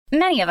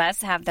Many of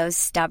us have those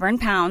stubborn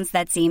pounds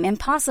that seem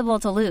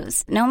impossible to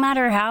lose, no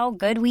matter how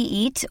good we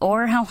eat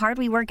or how hard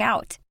we work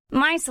out.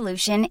 My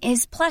solution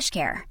is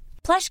PlushCare.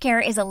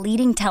 PlushCare is a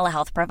leading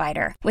telehealth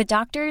provider with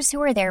doctors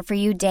who are there for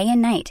you day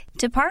and night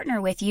to partner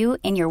with you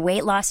in your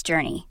weight loss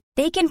journey.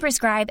 They can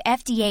prescribe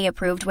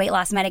FDA-approved weight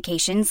loss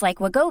medications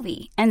like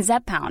Wegovy and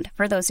Zepbound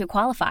for those who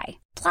qualify.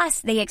 Plus,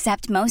 they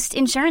accept most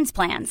insurance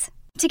plans.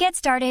 To get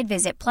started,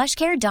 visit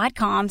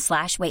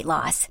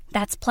plushcare.com/weightloss.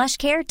 That's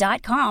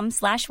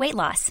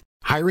plushcare.com/weightloss.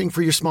 Hiring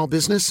for your small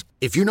business?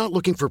 If you're not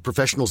looking for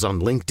professionals on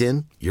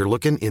LinkedIn, you're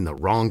looking in the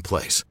wrong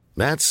place.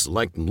 That's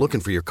like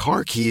looking for your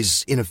car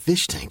keys in a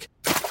fish tank.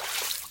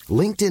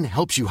 LinkedIn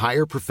helps you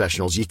hire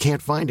professionals you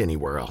can't find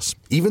anywhere else,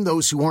 even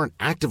those who aren't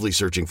actively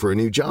searching for a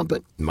new job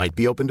but might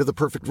be open to the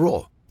perfect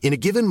role. In a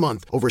given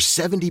month, over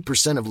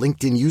 70% of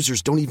LinkedIn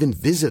users don't even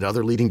visit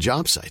other leading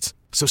job sites.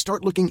 So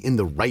start looking in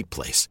the right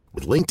place.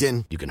 With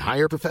LinkedIn, you can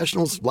hire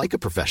professionals like a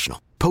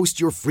professional. Post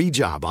your free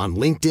job on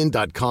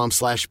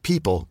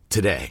linkedin.com/people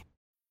today.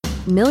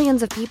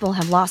 Millions of people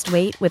have lost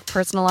weight with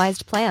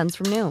personalized plans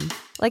from Noom.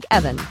 Like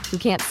Evan, who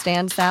can't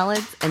stand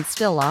salads and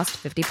still lost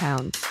 50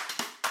 pounds.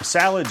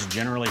 Salads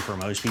generally for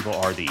most people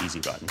are the easy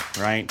button,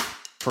 right?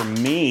 For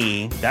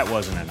me, that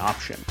wasn't an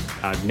option.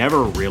 I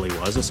never really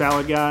was a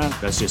salad guy.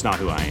 That's just not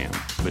who I am.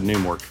 But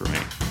Noom worked for me.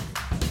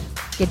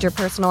 Get your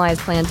personalized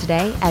plan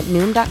today at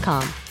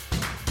Noom.com.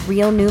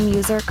 Real Noom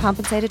user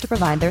compensated to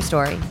provide their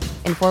story.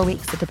 In 4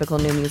 weeks, the typical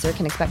Noom user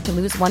can expect to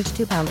lose 1 to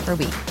 2 pounds per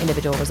week.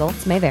 Individual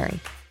results may vary.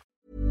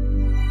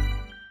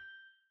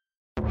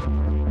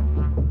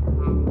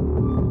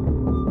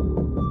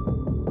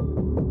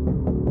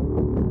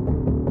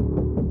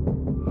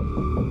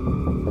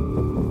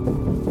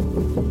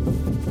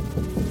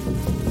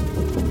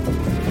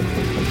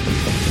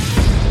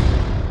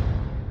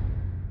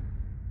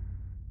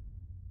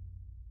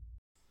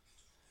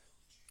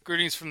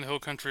 Greetings from the hill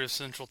country of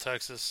Central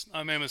Texas.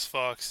 I'm Amos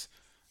Fox,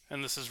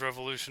 and this is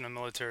Revolution in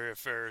Military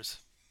Affairs.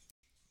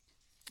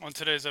 On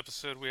today's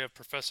episode, we have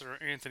Professor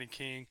Anthony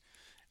King.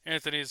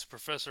 Anthony is a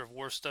professor of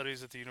war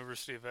studies at the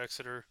University of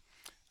Exeter.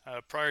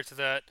 Prior to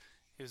that,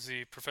 he was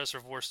the professor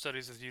of war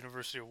studies at the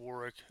University of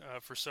Warwick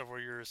for several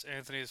years.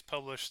 Anthony has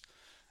published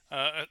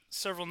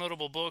several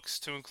notable books,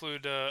 to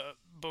include a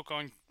book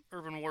on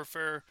urban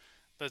warfare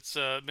that's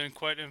been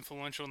quite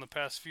influential in the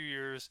past few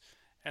years,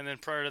 and then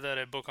prior to that,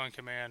 a book on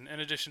command, in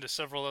addition to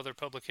several other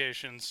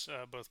publications,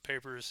 both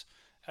papers,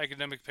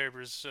 academic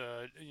papers,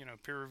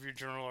 peer-reviewed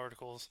journal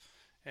articles,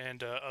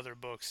 and other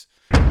books.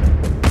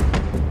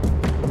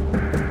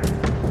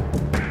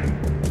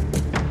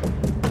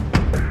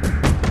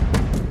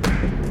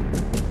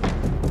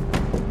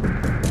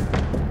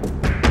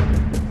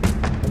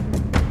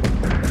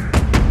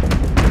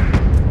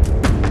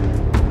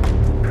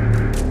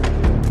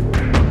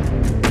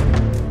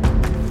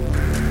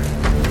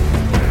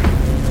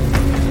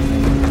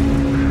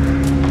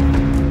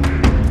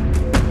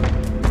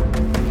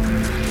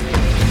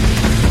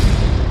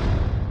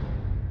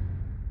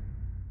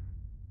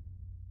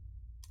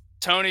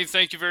 Tony,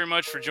 thank you very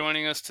much for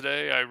joining us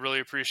today. I really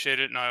appreciate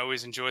it, and I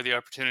always enjoy the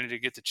opportunity to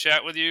get to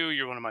chat with you.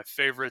 You're one of my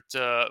favorite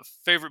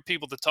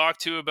people to talk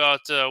to about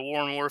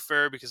war and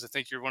warfare, because I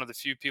think you're one of the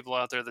few people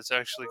out there that's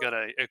actually got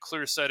a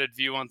clear-sighted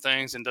view on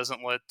things and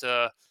doesn't let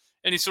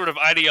any sort of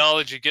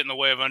ideology get in the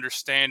way of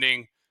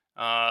understanding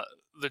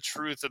the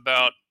truth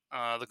about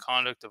the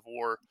conduct of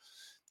war.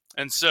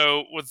 And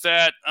so with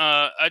that,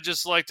 I'd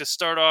just like to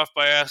start off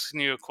by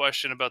asking you a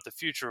question about the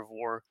future of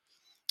war.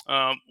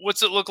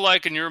 What's it look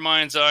like in your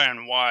mind's eye,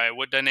 and why?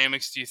 What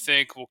dynamics do you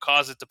think will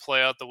cause it to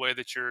play out the way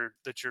that you're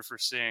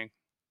foreseeing?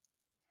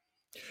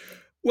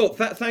 Well,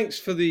 thanks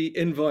for the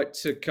invite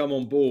to come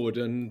on board,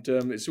 and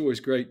it's always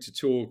great to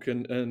talk,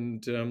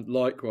 and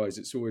likewise,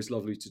 it's always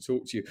lovely to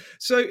talk to you.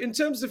 So in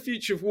terms of the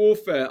future of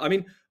warfare, I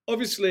mean,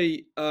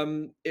 obviously,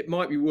 it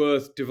might be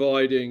worth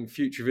dividing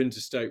future of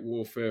interstate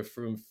warfare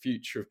from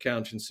future of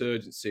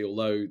counterinsurgency,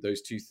 although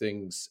those two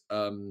things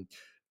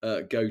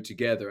go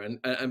together,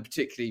 and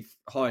particularly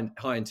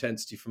high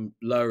intensity from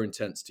lower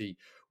intensity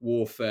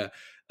warfare.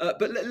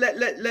 But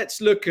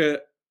let's look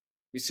at,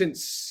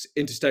 since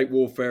interstate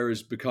warfare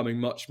is becoming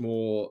much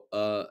more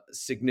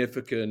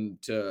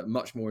significant,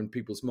 much more in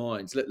people's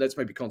minds. Let's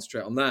maybe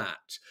concentrate on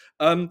that.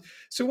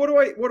 So what do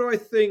I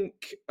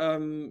think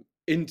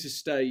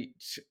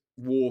interstate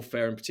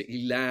warfare, and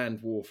particularly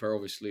land warfare,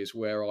 obviously, is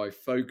where I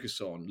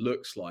focus on,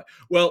 looks like?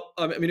 Well,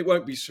 I mean, it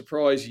won't be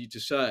surprising to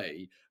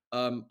say,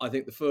 I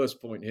think the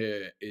first point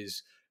here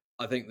is,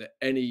 I think that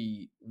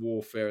any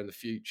warfare in the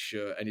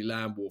future, any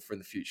land warfare in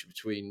the future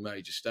between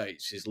major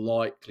states, is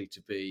likely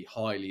to be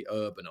highly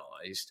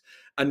urbanized.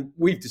 And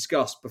we've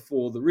discussed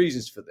before the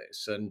reasons for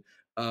this, and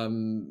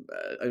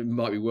it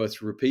might be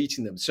worth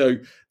repeating them. So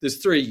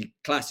there's three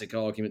classic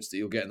arguments that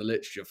you'll get in the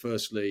literature.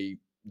 Firstly,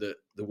 that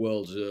the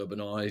world is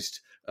urbanized.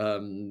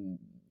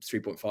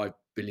 3.5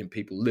 billion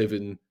people live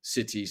in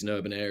cities and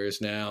urban areas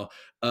now.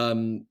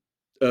 Urban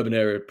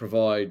area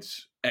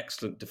provides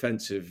excellent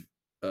defensive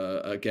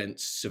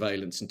against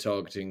surveillance and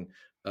targeting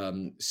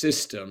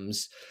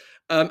systems.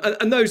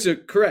 And those are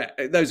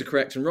correct. Those are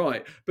correct and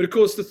right. But of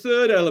course, the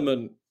third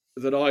element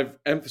that I've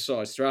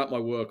emphasised throughout my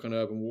work on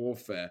urban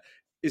warfare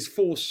is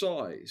force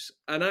size.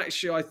 And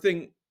actually, I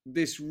think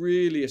this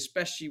really,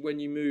 especially when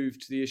you move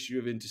to the issue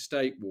of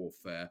interstate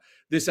warfare,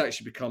 this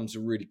actually becomes a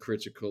really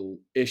critical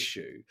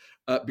issue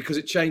because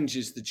it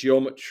changes the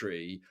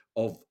geometry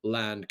of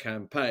land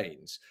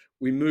campaigns.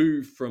 We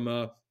move from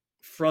a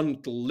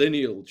frontal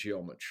lineal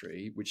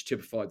geometry, which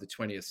typified the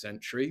 20th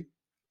century,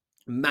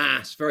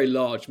 very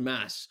large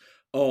mass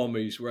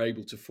armies were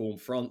able to form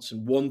fronts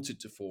and wanted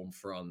to form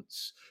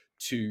fronts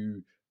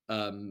to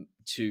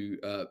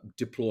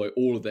deploy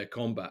all of their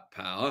combat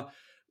power.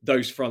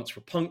 Those fronts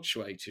were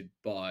punctuated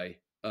by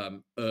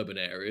urban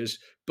areas,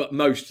 but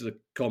most of the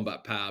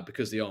combat power,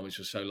 because the armies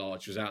were so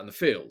large, was out in the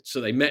field. So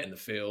they met in the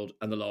field,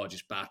 and the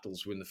largest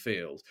battles were in the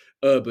field.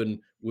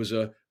 Urban was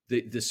the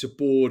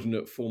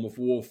subordinate form of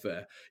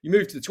warfare. You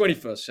move to the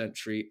 21st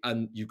century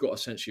and you've got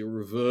essentially a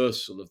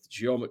reversal of the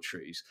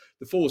geometries.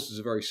 The forces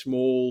are very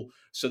small,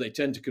 so they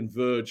tend to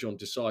converge on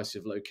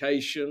decisive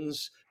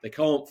locations. They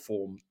can't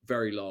form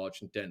very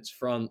large and dense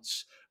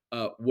fronts.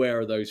 Where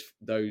are those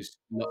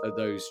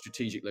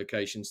strategic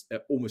locations?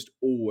 They're almost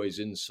always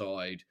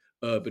inside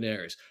urban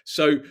areas.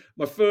 So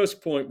my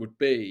first point would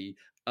be,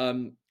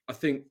 I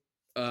think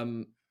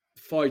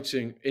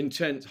fighting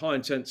high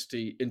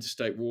intensity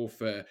interstate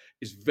warfare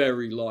is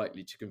very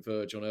likely to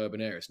converge on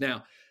urban areas.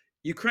 Now,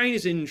 Ukraine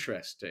is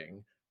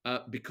interesting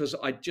because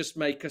I just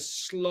make a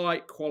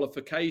slight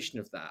qualification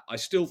of that. I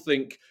still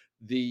think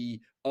the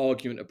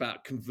argument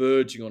about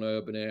converging on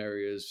urban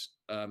areas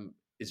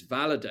is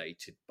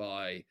validated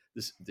by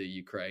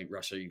the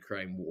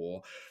Russia-Ukraine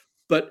war.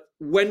 But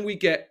when we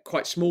get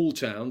quite small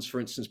towns, for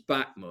instance,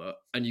 Bakhmut,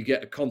 and you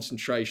get a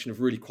concentration of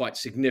really quite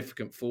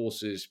significant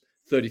forces,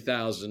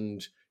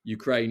 30,000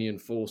 Ukrainian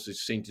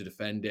forces seem to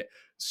defend it.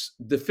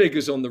 The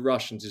figures on the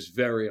Russians is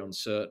very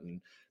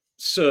uncertain.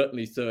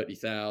 Certainly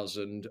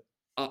 30,000,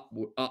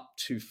 up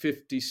to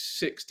 50,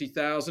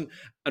 60,000.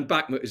 And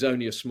Bakhmut is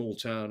only a small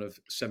town of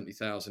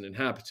 70,000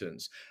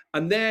 inhabitants.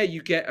 And there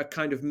you get a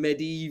kind of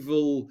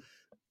medieval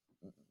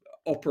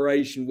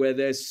operation where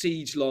there's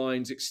siege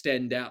lines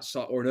extend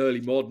outside, or an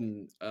early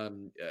modern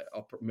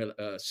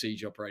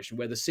siege operation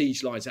where the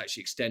siege lines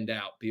actually extend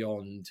out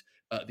beyond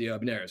the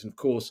urban areas. And of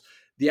course,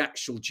 the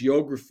actual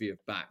geography of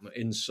Bakhmut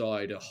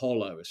inside a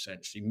hollow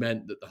essentially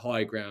meant that the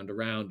high ground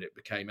around it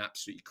became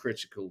absolutely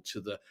critical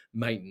to the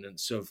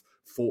maintenance of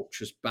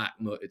Fortress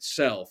Bakhmut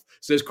itself.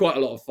 So there's quite a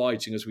lot of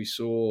fighting, as we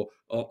saw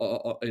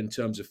in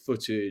terms of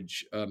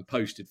footage,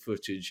 posted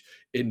footage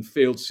in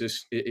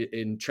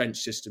in trench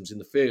systems in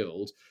the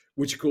field,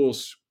 which of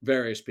course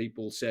various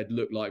people said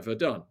looked like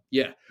Verdun.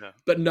 Yeah.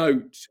 But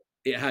note,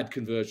 it had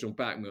converged on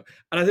Bakhmut.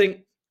 And I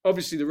think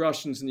obviously the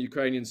Russians and the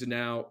Ukrainians are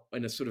now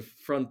in a sort of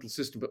frontal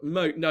system, but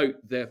note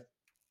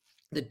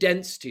the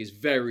density is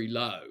very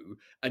low,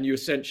 and you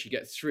essentially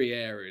get three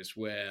areas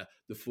where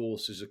the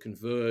forces are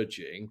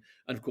converging.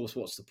 And of course,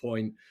 what's the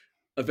point?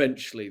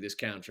 Eventually, this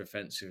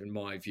counteroffensive, in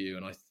my view,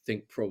 and I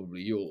think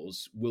probably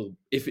yours, will,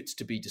 if it's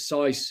to be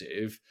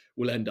decisive,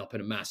 will end up in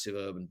a massive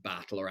urban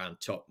battle around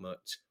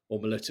Tokmat or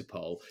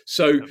Melitopol.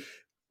 So,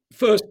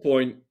 first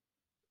point,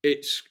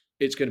 it's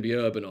going to be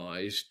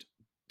urbanized.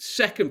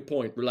 Second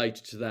point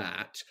related to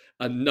that,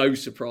 and no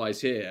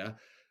surprise here,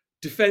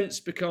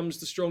 defense becomes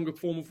the stronger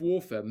form of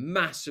warfare,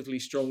 massively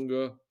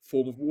stronger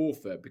form of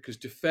warfare, because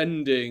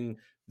defending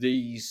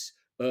these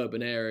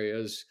urban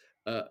areas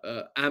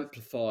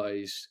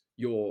amplifies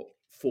your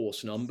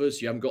force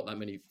numbers. You haven't got that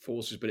many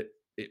forces, but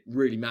it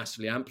really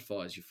massively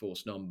amplifies your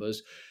force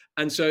numbers.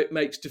 And so it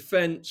makes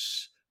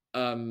defense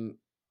very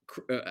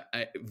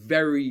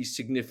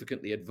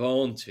significantly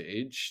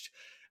advantaged.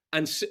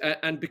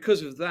 And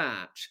because of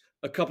that,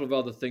 a couple of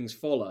other things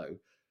follow.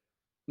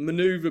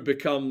 Maneuver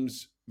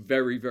becomes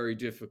very, very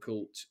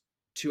difficult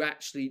to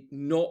actually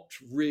not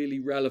really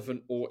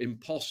relevant or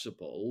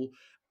impossible.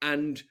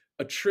 And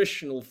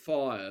attritional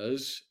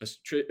fires,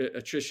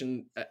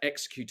 attrition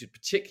executed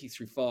particularly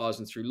through fires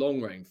and through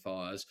long-range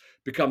fires,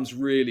 becomes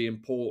really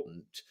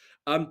important.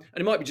 And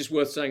it might be just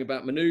worth saying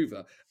about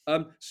maneuver.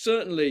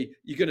 Certainly,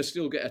 you're going to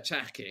still get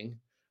attacking.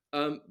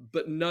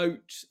 But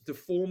note, the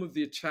form of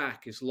the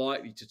attack is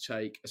likely to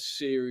take a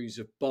series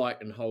of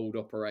bite and hold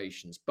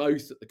operations,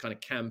 both at the kind of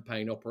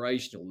campaign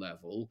operational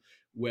level,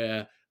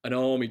 where an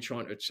army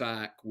trying to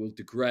attack will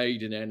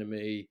degrade an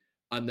enemy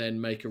and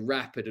then make a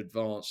rapid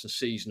advance and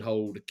seize and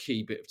hold a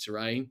key bit of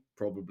terrain,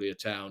 probably a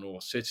town or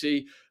a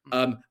city,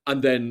 and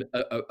then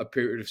a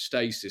period of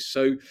stasis.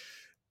 So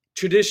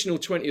traditional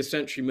 20th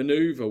century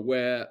maneuver,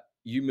 where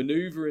you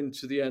maneuver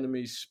into the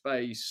enemy's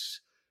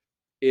space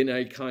in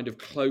a kind of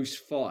close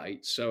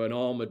fight, so an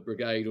armoured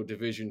brigade or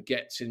division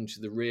gets into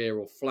the rear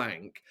or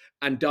flank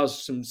and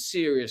does some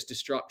serious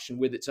destruction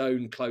with its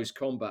own close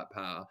combat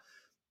power,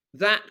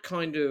 that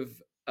kind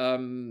of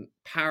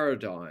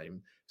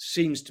paradigm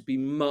seems to be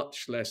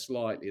much less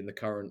likely in the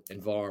current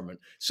environment.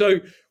 So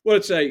what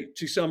I'd say,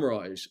 to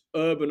summarise,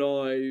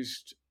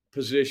 urbanised,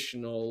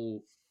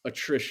 positional,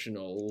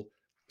 attritional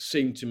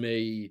seem to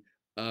me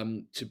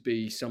to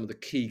be some of the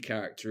key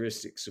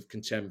characteristics of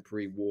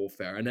contemporary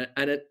warfare, and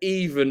an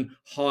even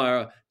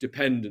higher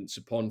dependence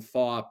upon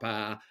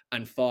firepower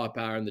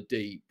in the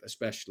deep,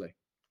 especially.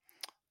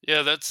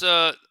 Yeah, that's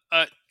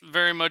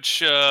very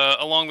much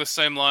along the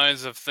same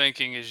lines of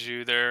thinking as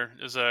you there,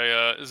 as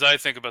I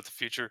think about the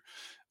future.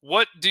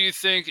 What do you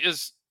think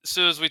is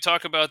so as we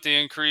talk about the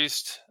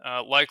increased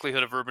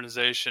likelihood of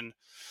urbanization?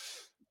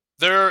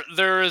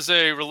 There is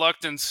a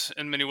reluctance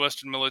in many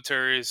Western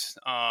militaries,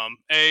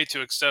 A,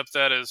 to accept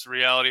that as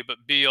reality, but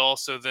B,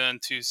 also then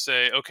to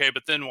say, okay,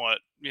 but then what?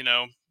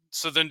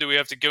 So then do we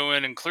have to go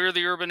in and clear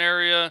the urban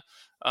area?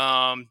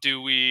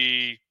 Do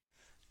we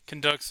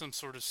conduct some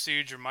sort of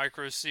siege or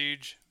micro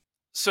siege?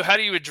 So how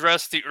do you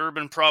address the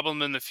urban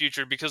problem in the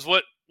future? Because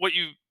what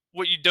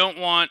you don't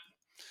want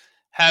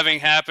having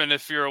happen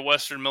if you're a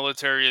Western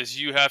military is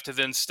you have to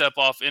then step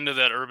off into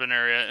that urban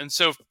area. And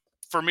so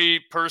for me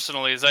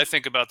personally, as I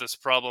think about this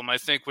problem, I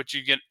think what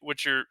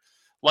you're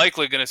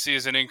likely going to see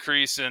is an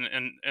increase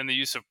in the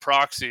use of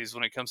proxies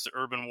when it comes to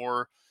urban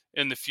war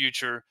in the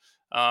future,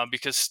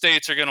 because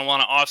states are going to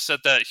want to offset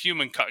that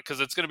human cost, because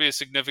it's going to be a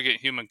significant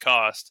human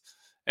cost.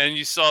 And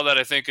you saw that,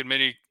 I think, in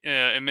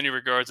many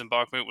regards in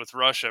Bakhmut with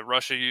Russia.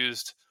 Russia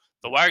used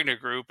the Wagner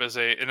Group as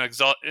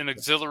an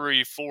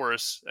auxiliary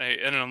force,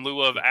 and in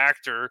lieu of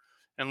actor,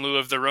 in lieu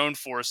of their own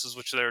forces,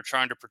 which they're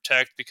trying to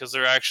protect, because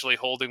they're actually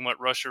holding what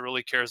Russia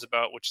really cares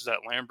about, which is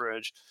that land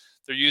bridge.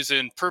 They're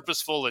using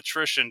purposeful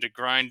attrition to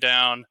grind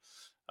down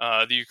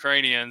the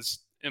Ukrainians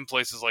in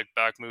places like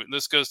Bakhmut. And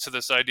this goes to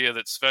this idea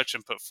that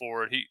Svechin put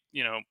forward.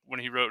 When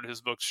he wrote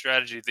his book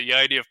Strategy, the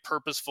idea of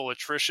purposeful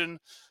attrition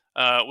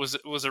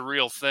was a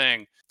real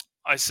thing.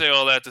 I say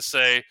all that to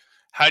say,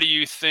 how do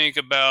you think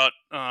about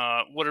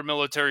what are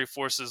military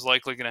forces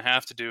likely going to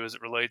have to do as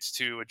it relates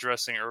to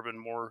addressing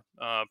urban war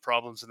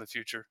problems in the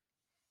future?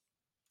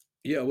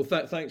 Yeah, well,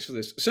 thanks for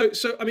this. So,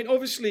 I mean,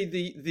 obviously,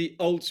 the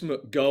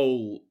ultimate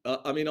goal.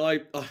 I mean,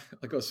 I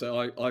got to say,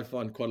 I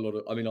find quite a lot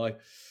of. I mean, I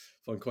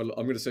find quite.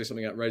 I'm going to say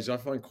something outrageous. I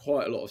find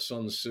quite a lot of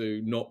Sun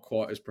Tzu not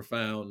quite as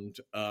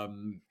profound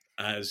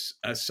as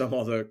some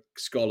other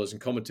scholars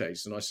and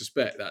commentators, and I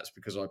suspect that's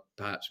because I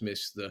perhaps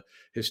missed the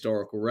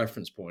historical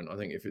reference point. I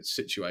think if it's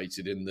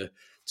situated in the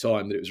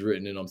time that it was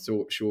written in, I'm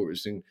sure it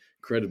was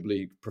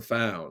incredibly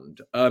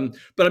profound. But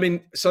I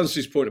mean, Sun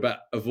Tzu's point about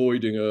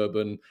avoiding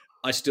urban,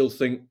 I still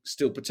think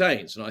still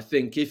pertains. And I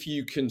think if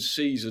you can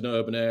seize an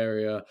urban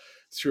area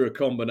through a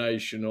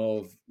combination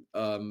of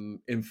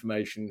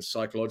information,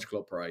 psychological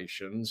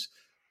operations,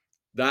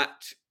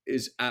 that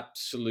is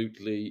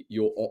absolutely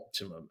your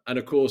optimum. And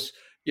of course,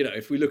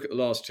 if we look at the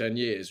last 10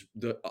 years,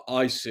 the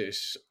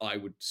ISIS, I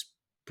would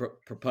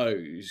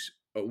propose,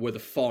 were the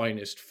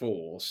finest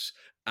force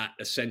at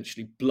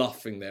essentially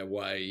bluffing their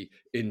way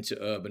into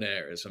urban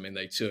areas. I mean,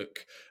 they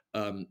took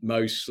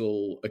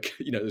Mosul.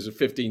 There's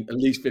at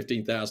least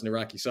 15,000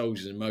 Iraqi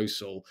soldiers in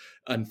Mosul,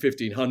 and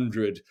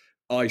 1,500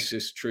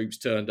 ISIS troops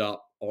turned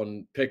up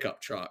on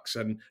pickup trucks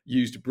and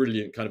used a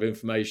brilliant kind of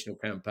informational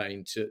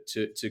campaign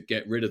to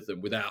get rid of them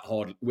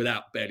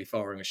without barely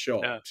firing a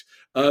shot.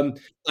 Yeah.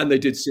 And they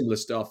did similar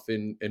stuff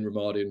in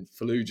Ramadi and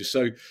Fallujah.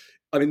 So,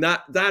 I mean,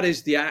 that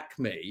is the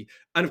acme.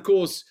 And of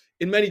course,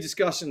 in many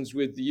discussions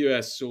with the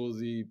US or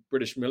the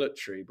British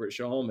military,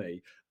 British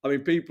Army, I mean,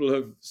 people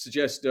have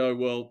suggested, oh,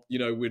 well,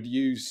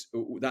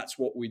 that's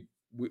what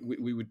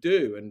we would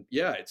do. And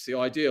yeah, it's the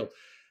ideal.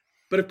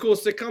 But of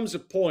course, there comes a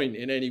point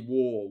in any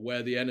war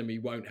where the enemy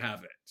won't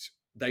have it.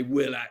 They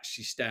will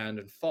actually stand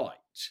and fight.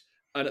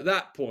 And at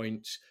that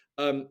point,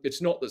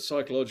 it's not that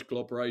psychological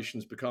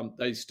operations become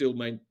a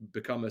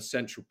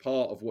central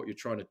part of what you're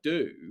trying to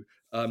do,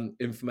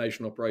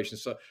 information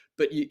operations. So,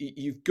 but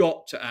you've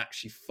got to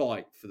actually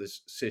fight for the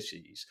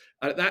cities.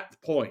 And at that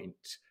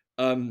point,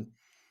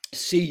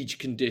 siege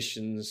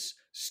conditions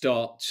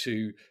start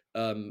to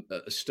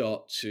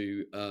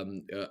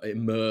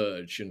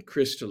emerge and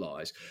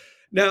crystallize.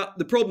 Now,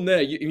 the problem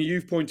there,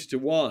 you've pointed to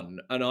one,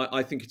 and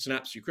I think it's an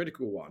absolutely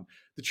critical one.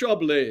 The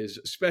trouble is,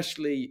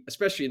 especially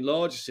in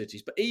larger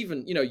cities, but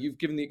even, you've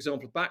given the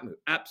example of Bakhmut,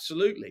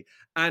 absolutely.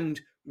 And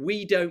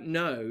we don't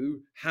know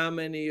how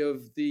many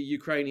of the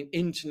Ukrainian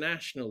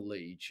International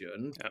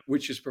Legion,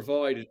 which has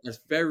provided a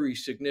very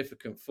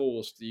significant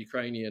force to the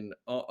Ukrainian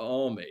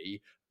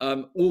army,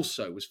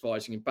 also was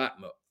fighting in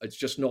Bakhmut. It's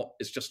just not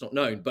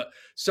known. But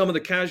some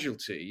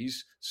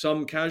casualties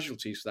for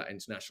that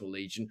International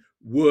Legion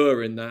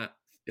were in that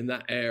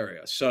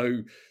area.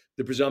 So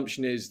the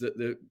presumption is that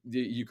the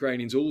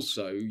Ukrainians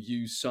also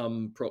use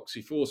some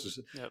proxy forces.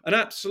 Yep. And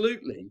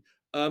absolutely,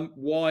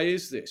 why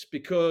is this?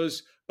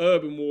 Because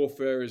urban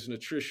warfare is an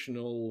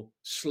attritional,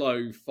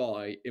 slow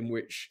fight in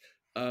which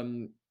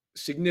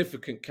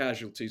significant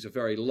casualties are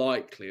very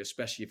likely,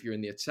 especially if you're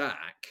in the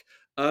attack.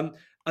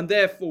 And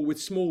therefore,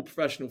 with small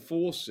professional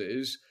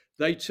forces,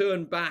 they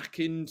turn back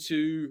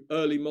into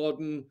early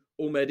modern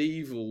or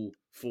medieval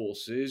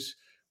forces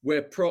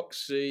where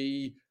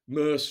proxy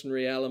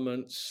mercenary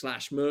elements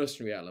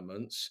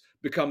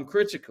become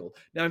critical.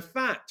 Now, in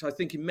fact, I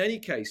think in many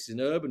cases in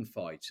urban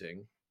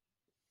fighting,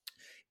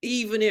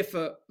 even if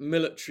a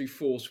military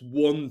force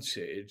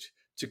wanted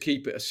to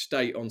keep it a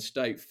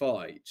state-on-state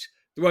fight,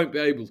 they won't be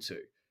able to,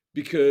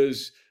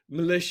 because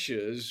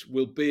militias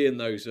will be in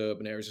those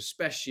urban areas,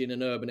 especially in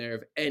an urban area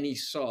of any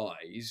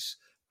size.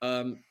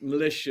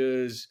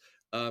 Militias,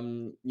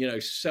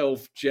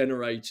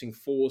 self-generating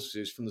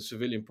forces from the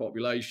civilian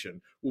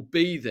population will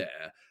be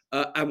there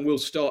and will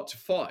start to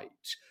fight.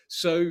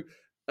 So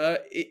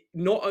it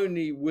not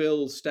only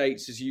will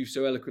states, as you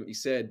so eloquently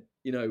said,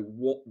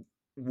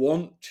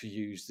 want to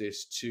use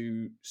this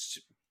to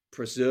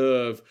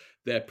preserve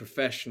their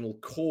professional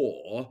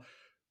core,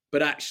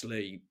 but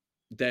actually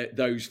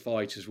those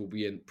fighters will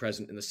be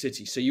present in the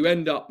city. So you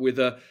end up with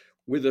a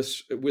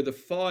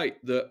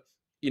fight that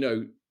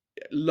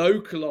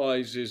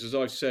localizes, as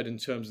I've said in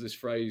terms of this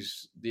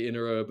phrase, the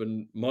inner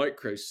urban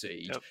micro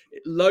siege. Yep.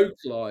 It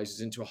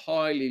localizes into a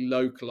highly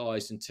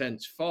localized,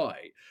 intense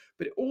fight,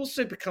 but it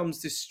also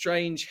becomes this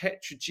strange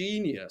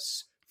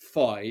heterogeneous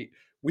fight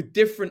with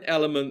different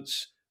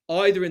elements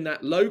either in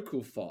that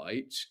local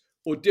fight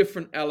or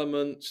different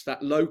elements,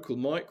 that local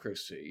micro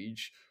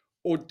siege,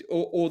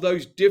 or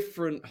those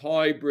different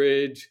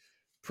hybrid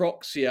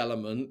proxy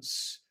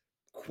elements,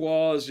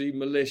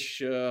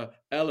 quasi-militia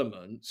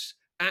elements,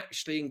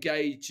 actually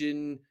engage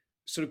in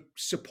sort of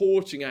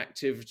supporting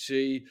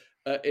activity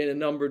in a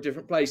number of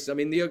different places. I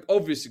mean, the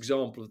obvious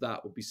example of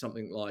that would be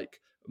something like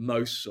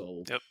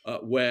Mosul,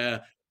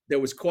 where there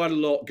was quite a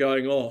lot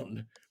going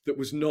on that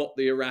was not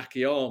the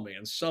Iraqi army,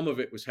 and some of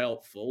it was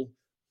helpful,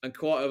 and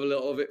quite a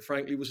lot of it,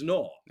 frankly, was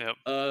not.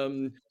 So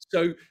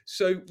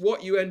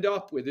what you end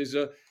up with is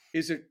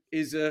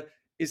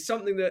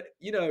something that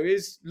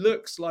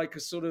looks like a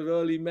sort of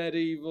early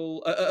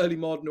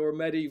modern or a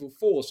medieval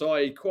force,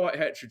 i.e., quite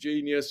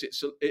heterogeneous.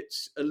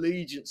 Its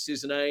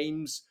allegiances and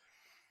aims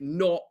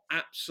not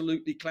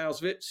absolutely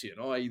Clausewitzian,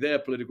 i.e., their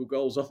political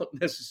goals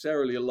aren't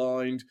necessarily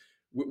aligned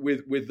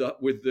with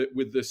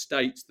the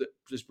states that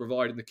is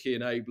providing the key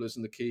enablers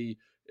and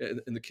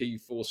the key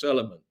force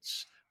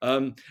elements.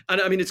 And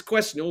I mean, it's a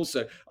question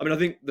also. I mean, I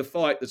think the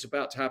fight that's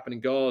about to happen in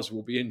Gaza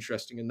will be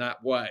interesting in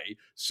that way.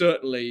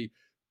 Certainly,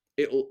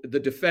 the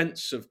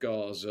defense of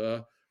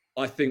Gaza,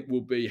 I think,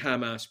 will be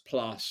Hamas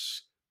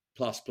plus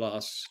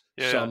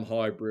some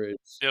hybrid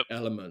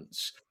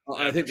elements.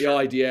 I think the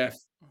IDF,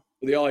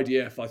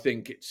 I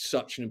think it's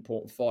such an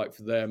important fight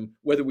for them,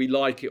 whether we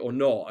like it or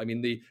not. I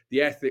mean, the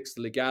ethics,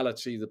 the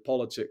legality, the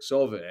politics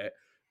of it.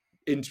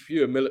 In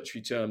pure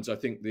military terms, I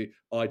think the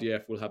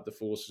IDF will have the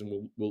forces,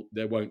 and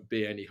there won't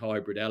be any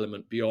hybrid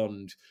element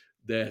beyond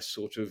their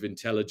sort of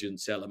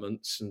intelligence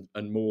elements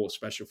and more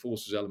special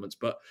forces elements.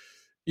 But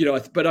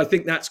but I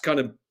think that's kind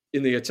of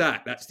in the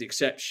attack. That's the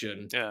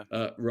exception,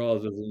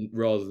 rather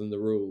than the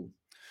rule.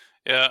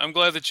 Yeah, I'm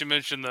glad that you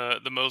mentioned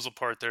the Mosul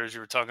part there, as you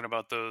were talking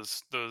about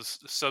those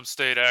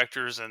sub-state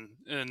actors and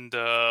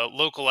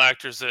local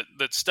actors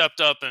that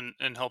stepped up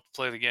and helped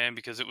play the game,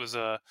 because it was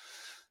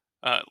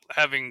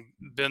having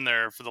been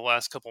there for the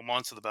last couple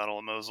months of the Battle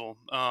of Mosul,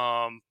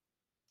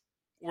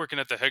 working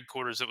at the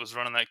headquarters that was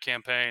running that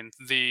campaign,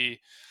 the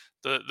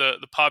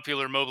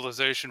popular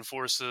mobilization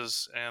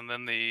forces, and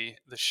then the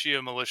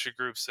Shia militia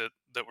groups that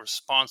were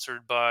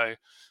sponsored by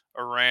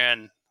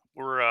Iran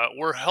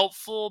were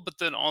helpful, but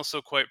then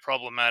also quite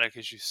problematic,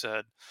 as you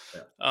said.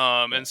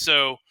 And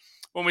so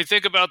when we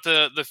think about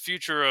the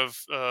future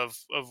of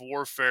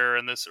warfare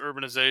and this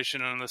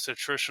urbanization and this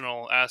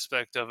attritional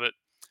aspect of it,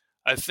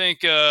 I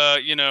think a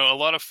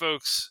lot of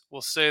folks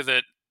will say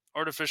that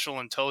artificial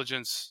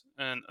intelligence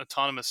and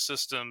autonomous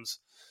systems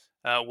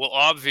will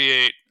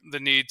obviate the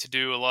need to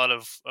do a lot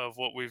of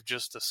what we've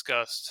just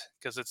discussed,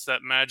 because it's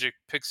that magic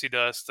pixie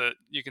dust that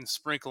you can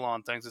sprinkle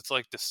on things. It's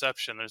like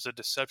deception. There's a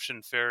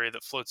deception fairy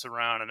that floats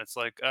around, and it's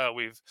like,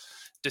 we've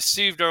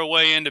deceived our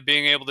way into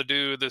being able to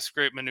do this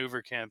great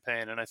maneuver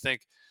campaign. And I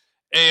think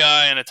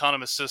AI and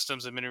autonomous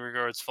systems in many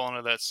regards fall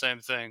into that same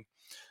thing.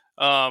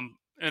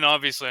 And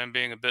obviously I'm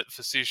being a bit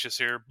facetious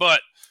here,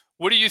 but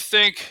what do you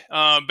think,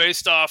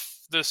 based off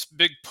this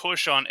big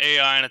push on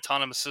AI and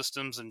autonomous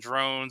systems and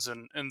drones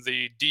and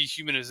the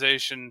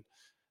dehumanization,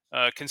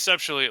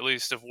 conceptually at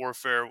least, of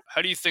warfare?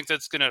 How do you think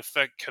that's going to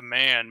affect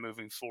command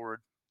moving forward?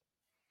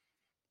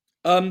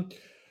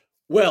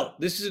 Well,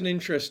 this is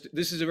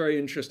a very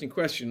interesting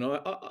question.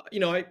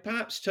 I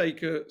perhaps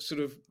take a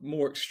sort of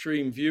more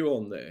extreme view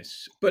on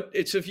this, but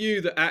it's a view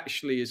that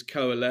actually is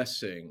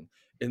coalescing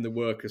in the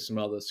work of some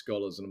other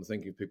scholars, and I'm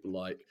thinking of people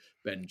like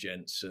Ben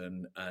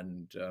Jensen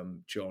and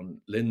John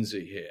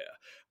Lindsay here.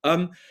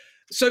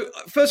 So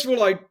first of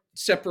all, I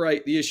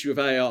separate the issue of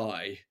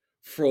AI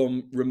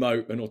from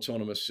remote and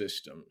autonomous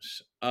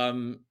systems.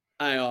 Autonomous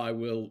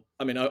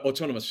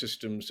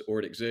systems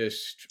already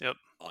exist. Yep.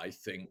 I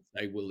think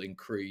they will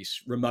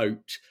increase.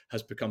 Remote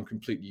has become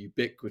completely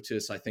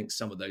ubiquitous. I think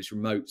some of those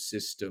remote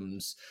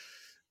systems,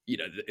 the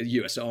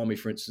US Army,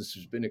 for instance,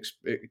 has been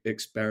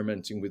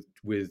experimenting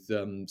with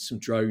some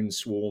drone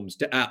swarms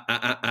out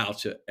at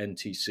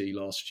NTC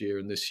last year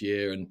and this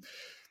year, and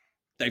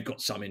they've got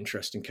some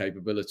interesting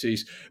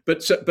capabilities.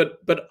 But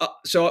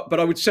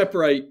I would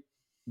separate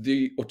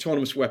the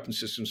autonomous weapon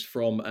systems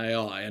from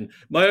AI. And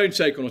my own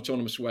take on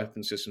autonomous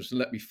weapon systems, and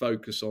let me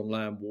focus on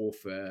land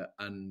warfare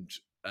and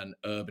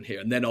urban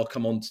here, and then I'll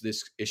come on to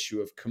this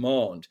issue of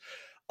command.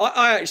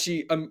 I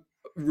actually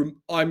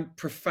I'm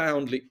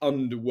profoundly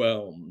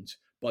underwhelmed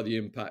by the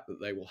impact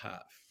that they will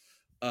have.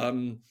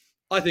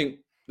 I think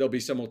there'll be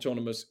some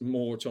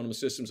more autonomous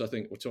systems. I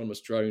think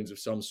autonomous drones of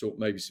some sort,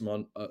 maybe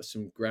some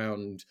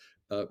ground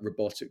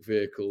robotic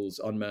vehicles,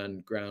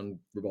 unmanned ground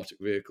robotic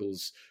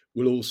vehicles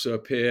will also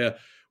appear.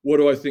 What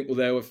do I think will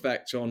their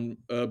effect on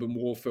urban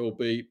warfare will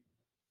be?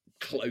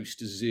 Close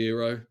to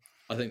zero.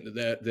 I think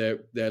that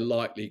their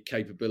likely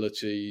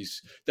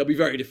capabilities, they'll be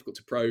very difficult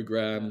to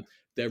program.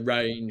 Their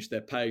range,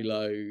 their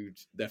payload,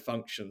 their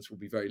functions will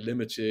be very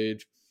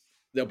limited.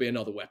 There'll be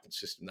another weapon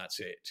system. That's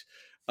it.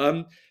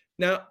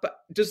 Now, but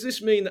does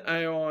this mean that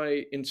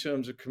AI in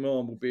terms of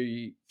command will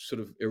be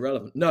sort of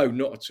irrelevant? No,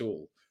 not at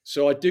all.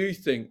 So I do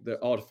think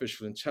that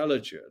artificial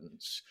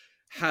intelligence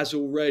has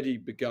already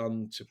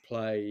begun to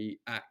play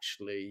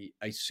actually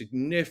a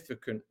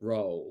significant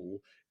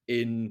role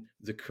in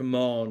the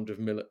command of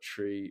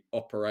military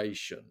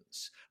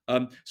operations.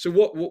 So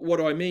what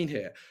do I mean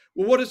here?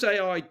 Well, what does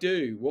AI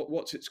do?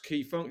 What's its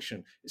key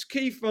function? Its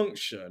key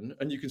function,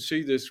 and you can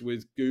see this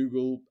with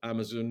Google,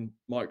 Amazon,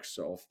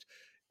 Microsoft,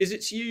 is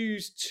it's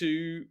used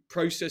to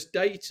process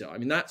data. I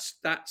mean, that's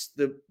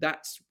the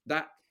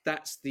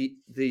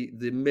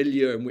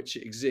milieu in which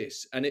it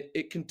exists, and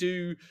it can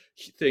do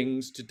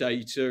things to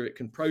data. It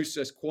can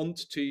process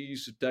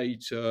quantities of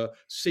data,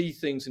 see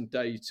things in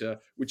data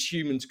which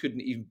humans couldn't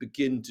even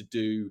begin to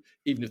do,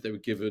 even if they were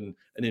given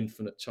an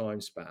infinite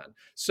time span.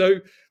 So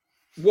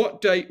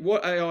what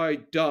AI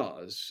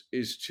does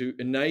is to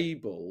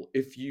enable,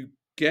 if you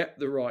get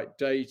the right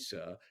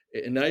data,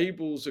 it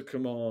enables a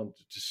command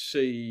to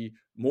see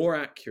more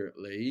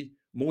accurately,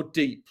 more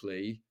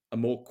deeply,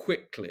 and more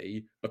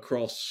quickly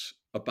across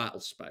a battle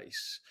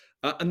space.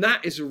 And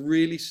that is a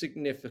really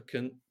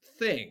significant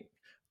thing.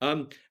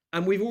 And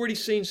we've already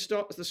seen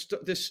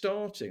this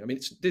starting. I mean,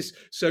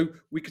 so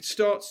we could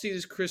start to see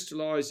this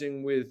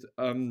crystallizing with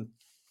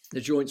the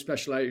Joint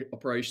Special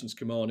Operations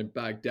Command in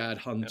Baghdad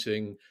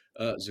hunting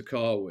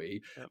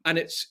Zarqawi. Yep. And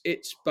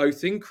it's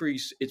both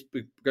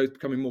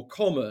becoming more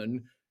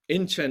common,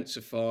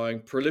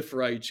 intensifying,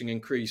 proliferating,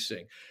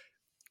 increasing.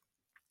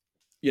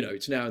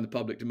 It's now in the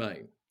public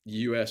domain.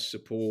 US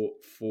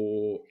support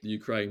for the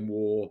Ukraine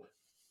war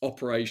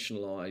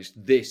operationalized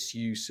this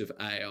use of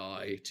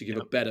AI to give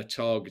a better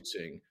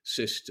targeting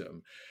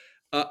system.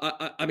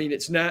 I mean,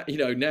 it's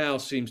now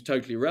seems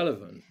totally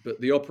irrelevant,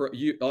 but the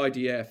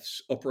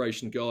IDF's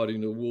Operation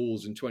Guarding the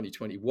Walls in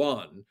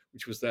 2021,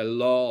 which was their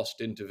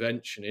last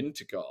intervention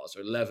into Gaza,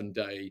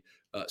 11-day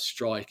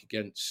strike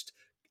against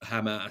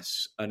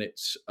Hamas and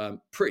its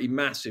pretty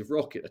massive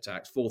rocket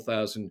attacks,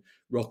 4,000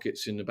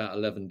 rockets in about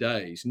 11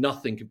 days,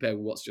 nothing compared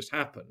with what's just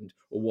happened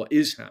or what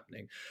is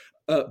happening.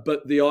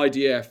 But the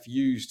IDF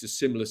used a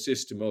similar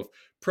system of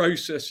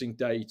processing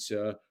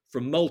data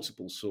from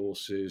multiple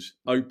sources,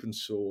 open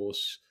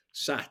source,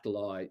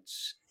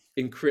 satellites,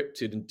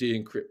 encrypted and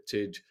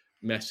de-encrypted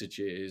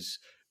messages,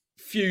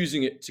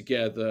 fusing it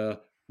together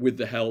with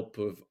the help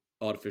of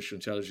artificial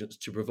intelligence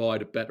to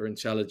provide a better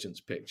intelligence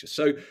picture.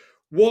 So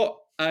what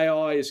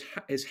AI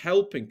is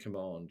helping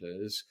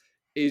commanders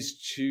is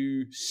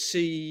to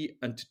see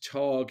and to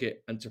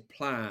target and to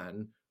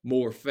plan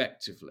more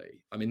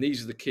effectively. I mean,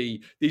 these are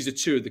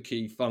two of the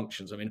key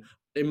functions. I mean,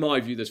 in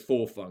my view, there's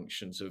 4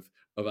 functions of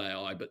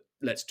AI, but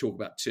let's talk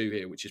about 2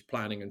 here, which is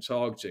planning and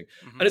targeting.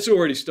 Mm-hmm. And it's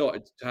already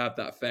started to have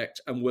that effect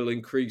and will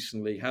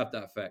increasingly have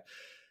that effect.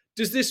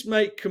 Does this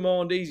make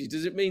command easy?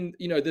 Does it mean,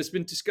 there's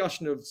been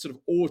discussion of sort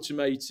of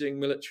automating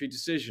military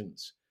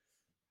decisions?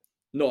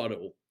 Not at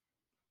all.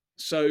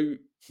 So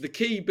the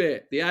key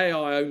bit, the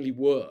AI only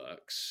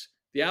works,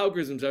 the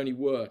algorithms only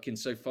work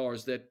insofar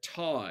as they're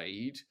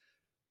tied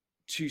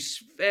to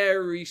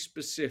very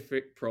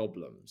specific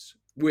problems,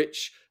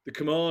 which the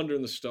commander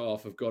and the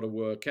staff have got to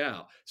work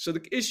out. So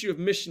the issue of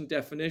mission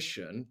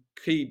definition,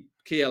 key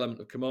element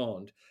of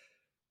command,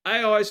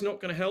 AI is not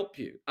going to help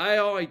you.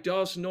 AI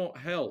does not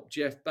help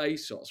Jeff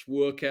Bezos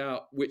work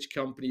out which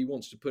company he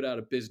wants to put out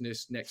of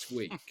business next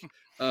week.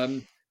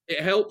 It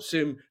helps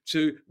him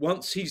to,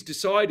 once he's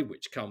decided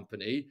which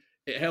company,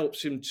 it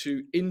helps him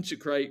to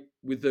integrate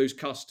with those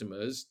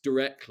customers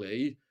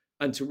directly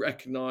and to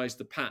recognize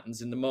the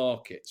patterns in the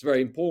market. It's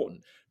very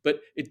important. But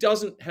it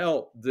doesn't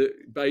help the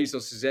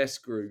Bezos' S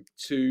group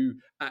to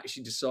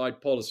actually decide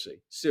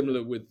policy,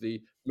 similar with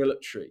the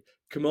military.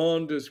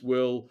 Commanders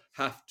will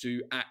have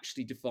to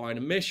actually define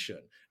a mission.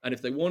 And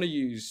if they want to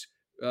use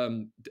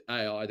AI,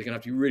 they're going to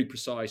have to be really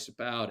precise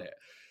about it.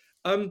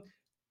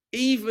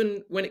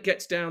 Even when it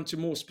gets down to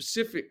more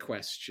specific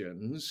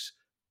questions,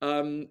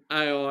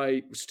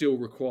 AI still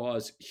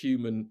requires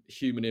human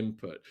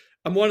input.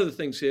 And one of the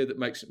things here that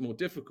makes it more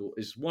difficult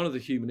is one of the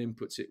human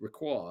inputs it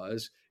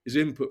requires is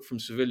input from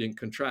civilian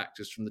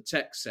contractors from the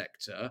tech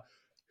sector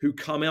who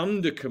come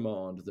under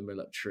command of the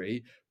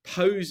military,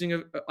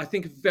 posing, I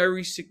think, a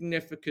very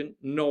significant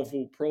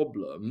novel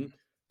problem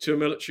to a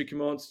military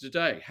commander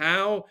today?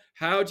 How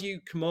do you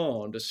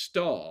command a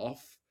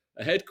staff,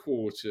 a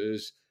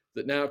headquarters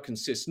that now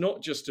consists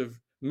not just of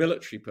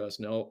military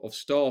personnel, of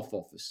staff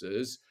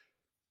officers,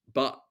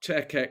 but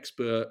tech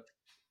expert,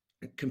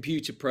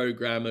 computer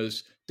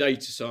programmers,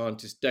 data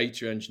scientists,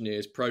 data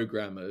engineers,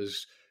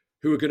 programmers,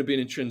 who are going to be an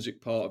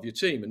intrinsic part of your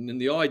team? And in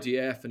the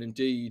IDF, and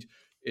indeed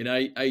in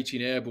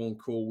 18 Airborne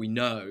Corps, we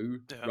know,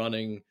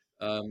 running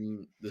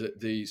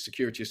the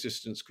Security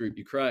Assistance Group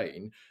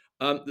Ukraine,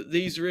 that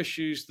these are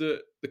issues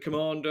that the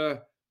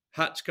commander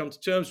had to come to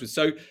terms with.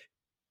 So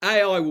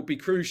AI will be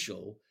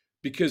crucial,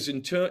 because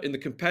in the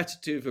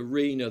competitive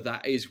arena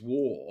that is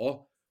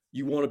war,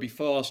 you want to be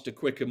faster,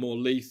 quicker, more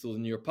lethal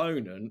than your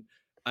opponent,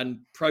 and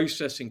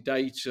processing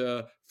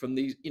data from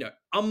these,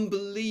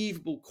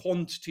 unbelievable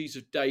quantities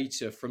of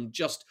data from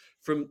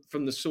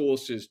the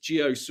sources,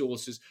 geo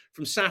sources,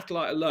 from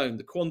satellite alone.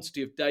 The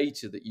quantity of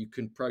data that you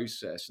can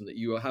process and that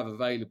you have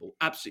available,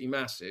 absolutely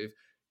massive.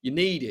 You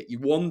need it. You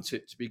want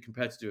it to be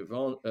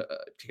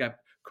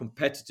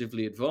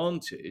competitively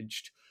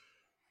advantaged,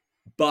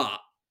 but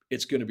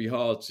it's going to be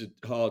hard to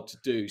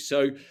do.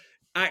 So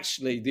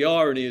actually, the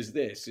irony is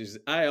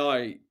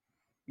AI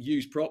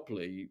used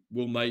properly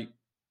will make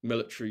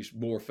militaries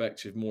more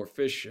effective, more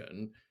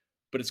efficient,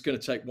 but it's going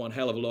to take one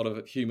hell of a lot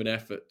of human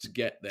effort to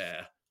get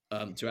there,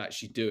 to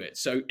actually do it.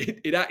 So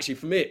it actually,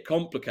 for me, it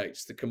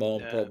complicates the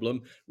command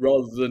problem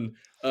rather than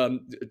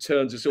it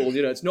turns us all.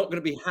 It's not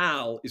going to be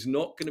Hal is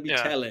not going to be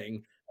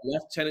telling a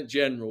lieutenant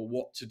general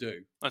what to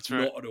do. That's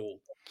right. Not at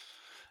all.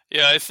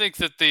 Yeah, I think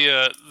that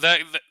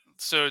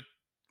so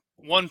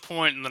one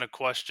point and then a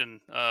question,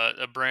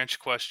 a branch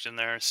question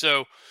there.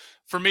 So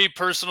for me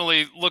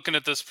personally, looking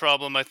at this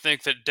problem, I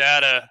think that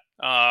data,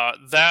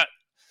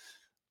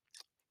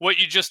 what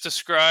you just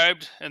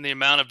described and the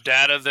amount of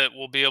data that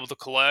we'll be able to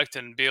collect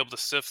and be able to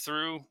sift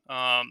through,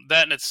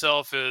 that in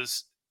itself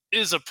is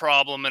a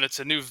problem, and it's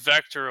a new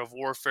vector of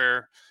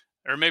warfare,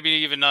 or maybe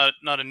even not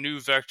a new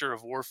vector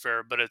of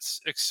warfare, but it's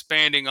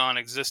expanding on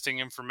existing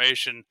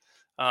information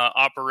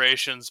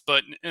operations,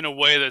 but in a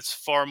way that's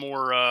far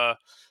more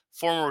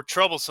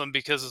troublesome,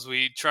 because as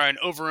we try and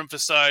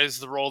overemphasize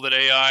the role that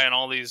AI and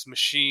all these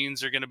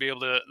machines are going to be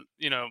able to,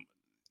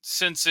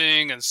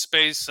 sensing and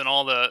space and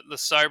all the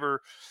cyber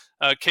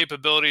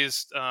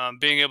capabilities,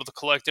 being able to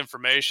collect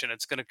information,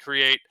 it's going to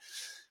create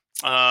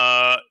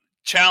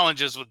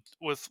challenges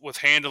with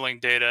handling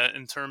data,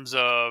 in terms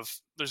of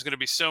there's going to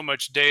be so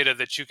much data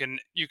that you can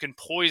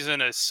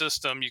poison a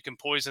system, you can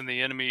poison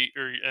the enemy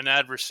or an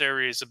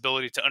adversary's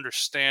ability to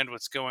understand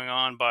what's going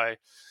on by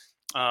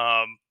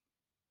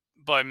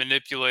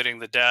manipulating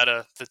the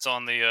data that's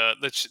on the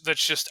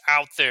that's just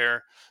out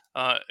there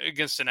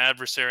against an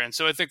adversary. And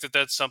so I think that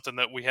that's something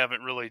that we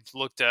haven't really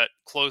looked at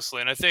closely.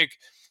 And I think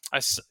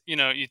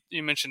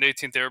you mentioned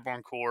 18th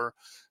Airborne Corps.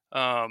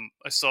 I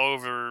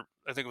saw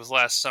I think it was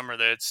last summer,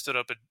 they had stood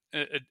up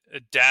a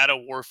data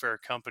warfare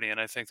company, and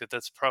I think that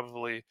that's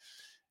probably,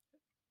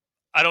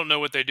 I don't know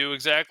what they do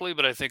exactly,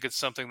 but I think it's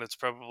something that's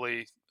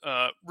probably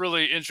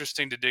really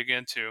interesting to dig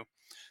into.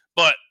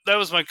 But that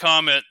was my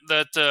comment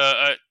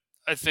that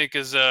I think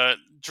is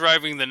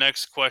driving the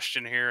next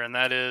question here, and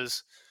that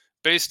is,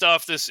 based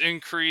off this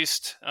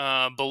increased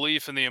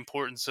belief in the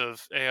importance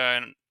of AI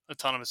and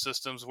autonomous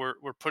systems,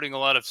 we're putting a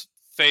lot of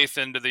faith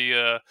into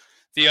the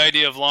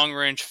idea of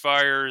long-range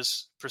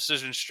fires,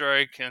 precision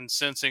strike, and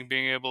sensing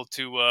being able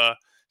to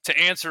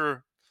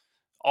answer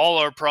all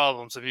our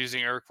problems, of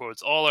using air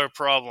quotes, all our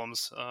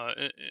problems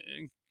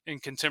in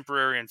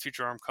contemporary and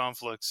future armed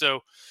conflict.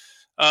 So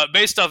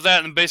based off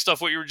that, and based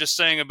off what you were just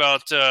saying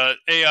about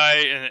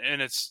AI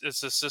and its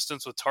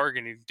assistance with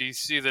targeting, do you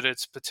see that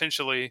it's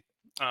potentially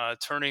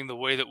turning the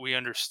way that we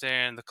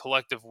understand the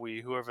collective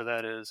we, whoever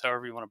that is,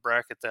 however you want to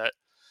bracket that,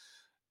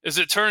 is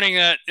it turning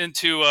that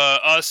into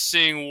us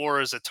seeing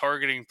war as a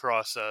targeting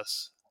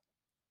process?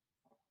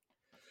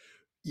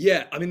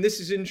 Yeah, I mean, this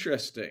is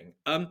interesting.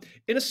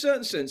 In a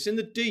certain sense, in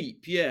the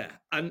deep, yeah,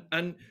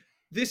 and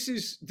this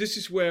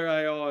is where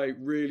AI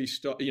really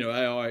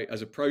AI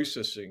as a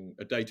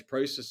data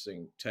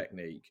processing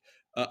technique,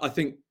 I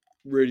think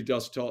really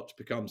does start to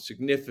become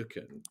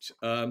significant,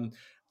 and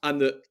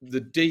that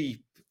the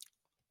deep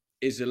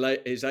is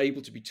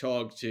able to be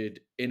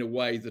targeted in a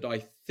way that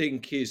I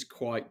think is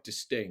quite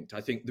distinct.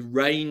 I think the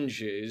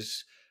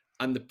ranges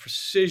and the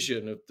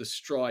precision of the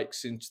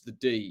strikes into the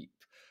deep,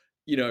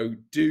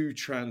 do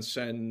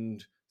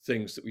transcend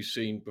things that we've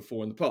seen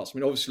before in the past. I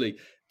mean, obviously,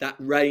 that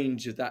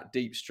range of that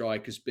deep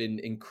strike has been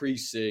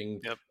increasing,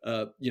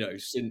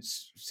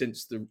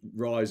 since the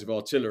rise of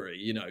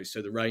artillery.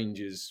 So the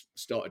ranges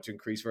started to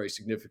increase very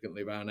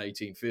significantly around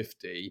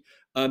 1850.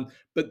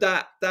 But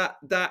that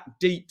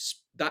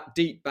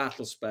deep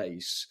battle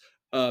space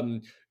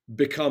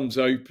becomes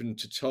open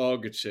to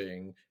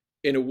targeting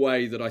in a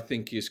way that I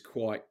think is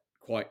quite.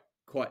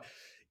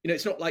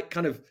 It's not like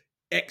kind of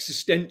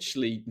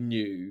existentially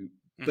new,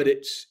 but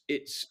it's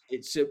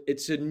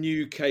a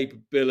new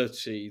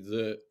capability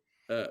that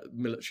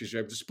militaries are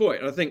able to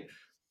exploit. And I think,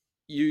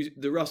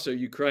 the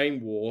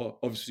Russo-Ukraine war,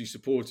 obviously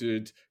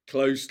supported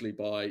closely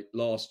by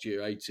last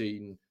year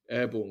 18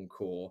 Airborne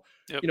Corps.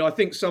 Yep. I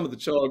think some of the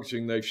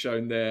targeting they've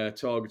shown there,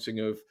 targeting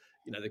of,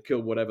 they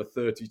killed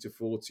 30 to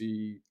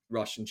 40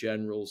 Russian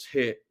generals,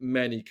 hit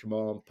many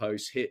command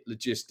posts, hit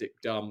logistic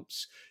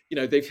dumps.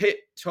 They've hit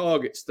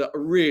targets that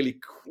are really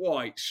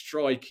quite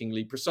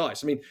strikingly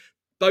precise. I mean,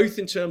 both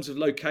in terms of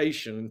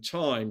location and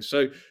time.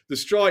 So the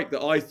strike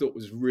that I thought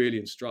was really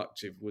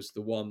instructive was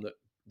the one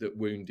that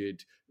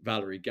wounded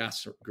Valery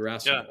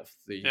Gerasimov,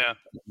 the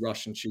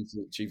Russian chief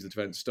of the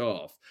defense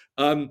staff.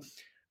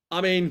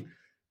 I mean,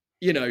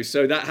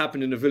 so that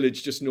happened in a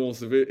village just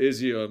north of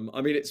Izium.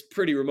 I mean, it's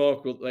pretty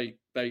remarkable that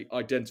they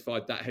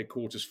identified that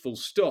headquarters full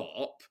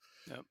stop.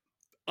 Yep.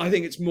 I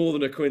think it's more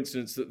than a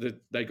coincidence that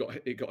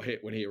it got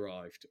hit when he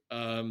arrived.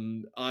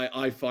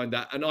 I find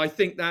that, and I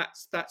think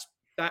that's that.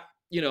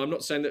 I'm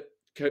not saying that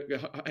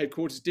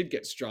headquarters did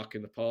get struck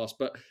in the past,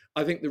 but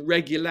I think the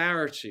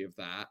regularity of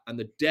that and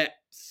the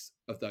depth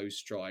of those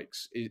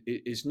strikes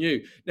is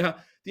new. Now,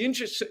 the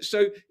interest,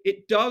 so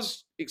it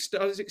does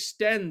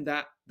extend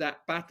that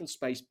battle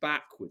space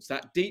backwards.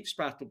 That deep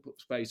battle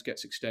space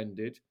gets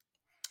extended,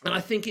 and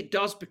I think it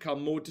does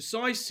become more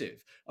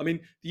decisive. I mean,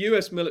 the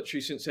US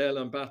military, since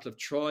Airland Battle, have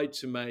tried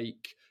to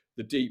make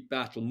the deep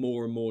battle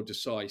more and more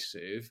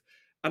decisive,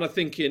 and I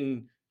think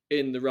in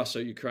the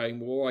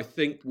Russo-Ukraine war, I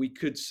think we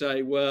could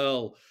say,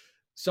 well,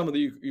 some of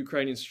the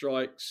Ukrainian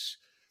strikes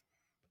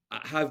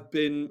have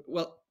been,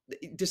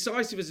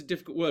 decisive is a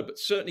difficult word, but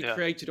certainly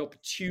created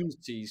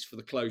opportunities for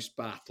the close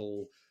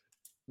battle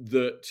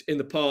that in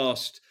the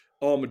past,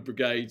 armoured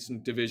brigades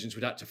and divisions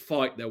would have to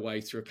fight their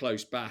way through a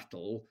close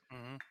battle.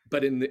 Mm-hmm.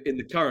 But in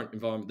the current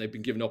environment, they've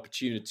been given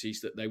opportunities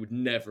that they would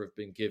never have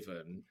been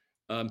given.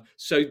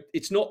 So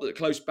it's not that the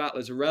close battle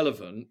is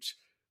irrelevant,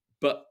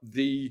 but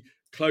the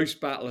close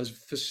battle has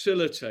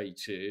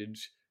facilitated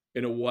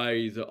in a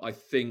way that I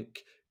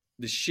think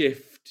the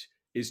shift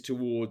is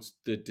towards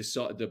the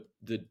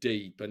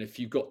deep. And if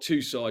you've got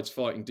two sides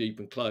fighting deep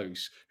and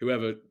close,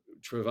 whoever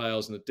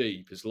prevails in the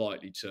deep is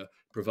likely to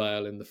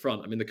prevail in the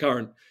front. I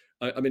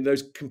mean,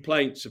 those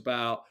complaints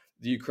about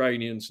the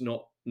Ukrainians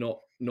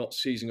not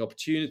seizing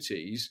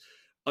opportunities.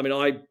 I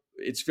mean,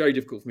 it's very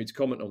difficult for me to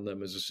comment on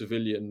them as a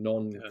civilian,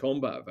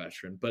 non-combat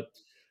veteran, but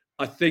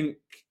I think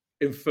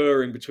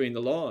inferring between the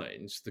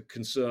lines, the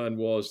concern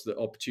was that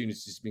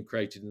opportunities have been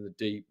created in the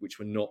deep which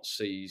were not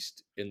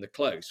seized in the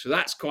close. So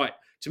that's quite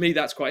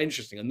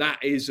interesting. And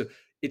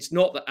it's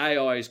not that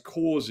AI is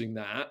causing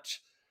that,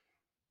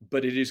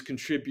 but it is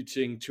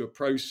contributing to a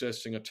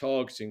processing, a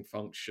targeting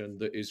function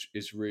that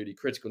is really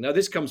critical. Now,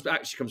 this comes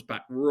back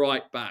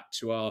right back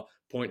to our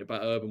point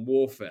about urban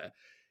warfare.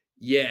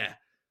 Yeah,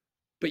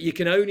 but you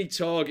can only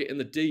target in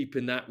the deep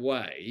in that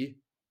way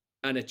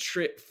and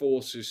attrit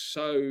forces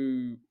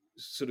so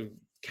sort of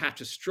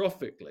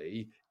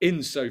catastrophically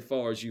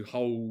insofar as you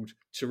hold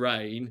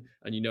terrain,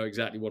 and you know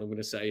exactly what I'm going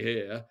to say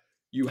here,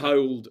 you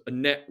hold a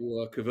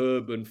network of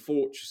urban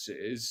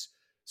fortresses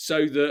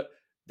so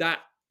that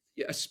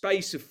a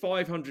space of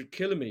 500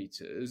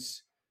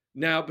 kilometers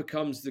now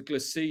becomes the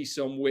glacis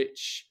on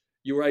which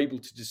you're able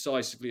to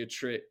decisively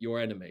attrit your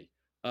enemy.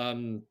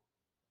 And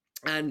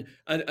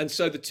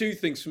so the two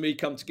things for me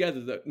come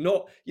together that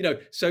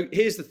so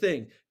here's the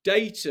thing.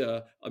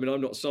 Data, I mean,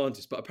 I'm not a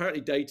scientist, but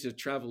apparently data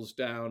travels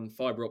down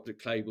fiber optic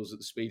cables at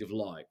the speed of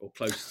light or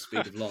close to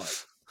the speed of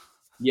light.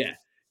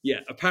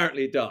 Yeah,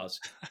 apparently it does.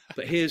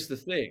 But here's the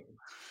thing.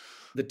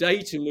 The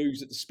data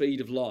moves at the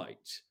speed of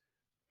light,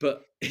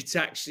 but it's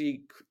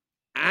actually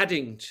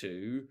adding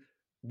to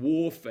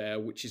warfare,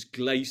 which is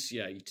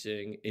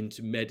glaciating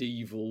into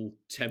medieval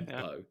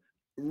tempo,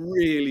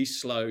 really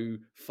slow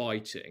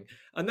fighting.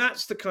 And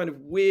that's the kind of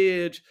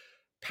weird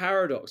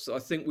paradox that I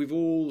think we've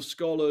all,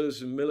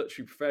 scholars and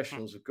military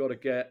professionals, have got to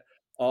get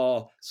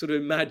our sort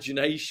of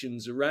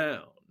imaginations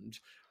around.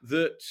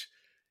 That,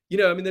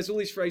 I mean, there's all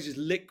these phrases,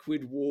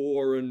 liquid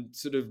war, and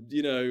sort of,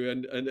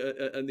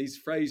 and these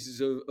phrases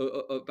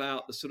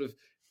about the sort of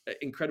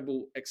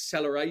incredible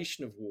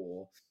acceleration of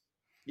war.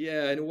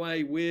 Yeah, in a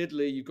way,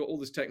 weirdly, you've got all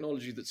this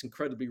technology that's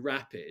incredibly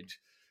rapid.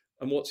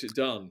 And what's it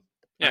done?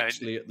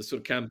 Actually, at the sort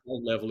of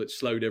campaign level, it's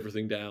slowed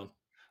everything down.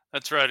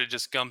 That's right. It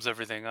just gums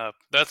everything up.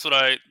 That's what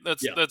I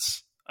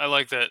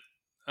like that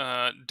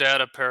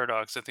data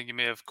paradox. I think you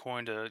may have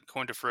coined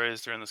a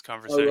phrase during this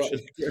conversation.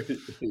 Oh, right.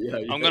 Yeah,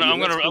 I'm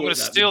gonna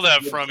steal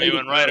that from you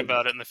and write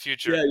about it in the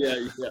future.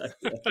 Yeah.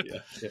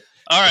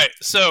 All right.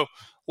 So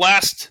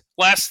last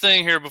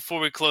thing here before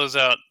we close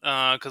out,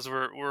 because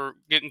we're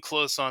getting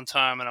close on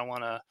time, and I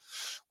want to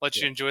let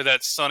you enjoy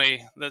that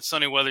sunny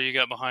weather you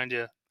got behind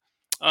you.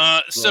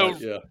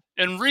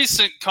 In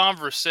recent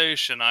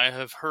conversation, I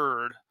have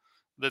heard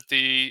that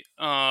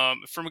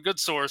from a good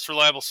source,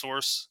 reliable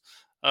source,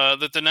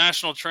 that the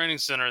National Training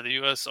Center, the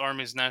U.S.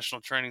 Army's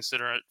National Training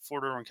Center at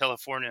Fort Irwin,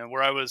 California,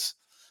 where I was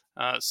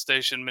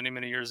stationed many,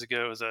 many years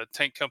ago as a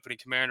tank company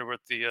commander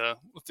with the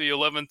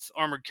 11th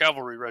Armored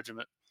Cavalry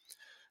Regiment.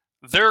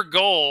 Their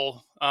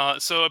goal,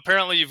 so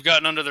apparently you've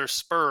gotten under their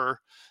spur,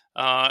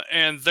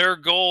 and their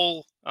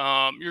goal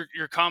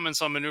Your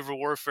comments on maneuver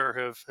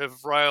warfare have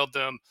riled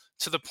them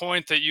to the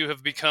point that you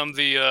have become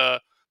the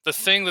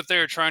thing that they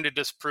are trying to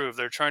disprove.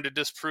 They're trying to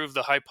disprove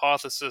the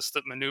hypothesis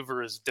that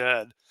maneuver is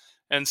dead.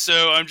 And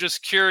so I'm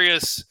just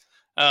curious,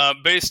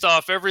 based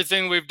off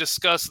everything we've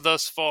discussed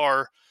thus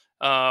far,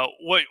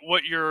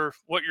 what your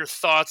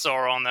thoughts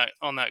are on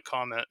that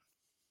comment.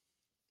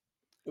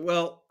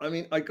 Well, I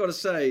mean, I got to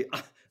say,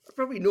 I'm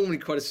probably normally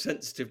quite a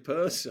sensitive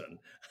person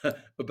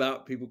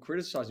about people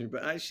criticizing me,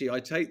 but actually, I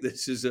take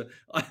this as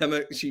I am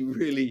actually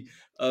really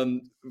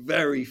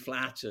very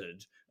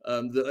flattered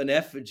that an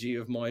effigy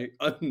of my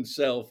own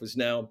self is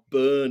now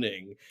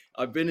burning.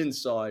 I've been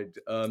inside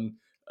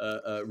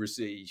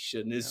Razish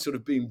and is sort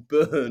of being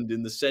burned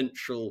in the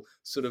central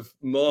sort of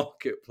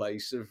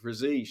marketplace of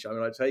Razish. I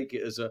mean, I take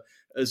it as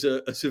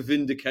a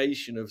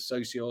vindication of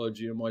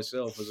sociology and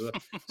myself as a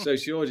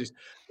sociologist.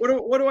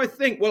 What do I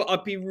think? Well,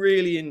 I'd be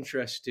really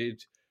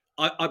interested.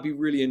 I'd be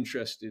really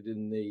interested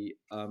in the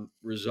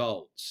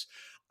results.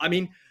 I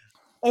mean,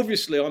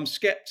 obviously, I'm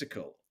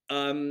skeptical.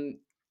 And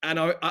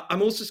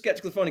I'm also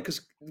skeptical of finding,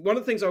 because one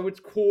of the things I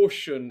would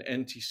caution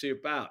NTC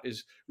about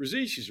is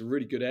Razish is a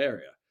really good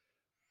area.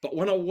 But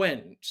when I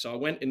went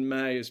in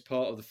May as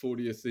part of the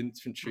 40th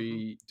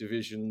Infantry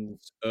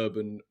Division's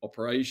Urban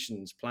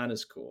Operations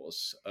Planners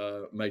course,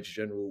 Major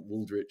General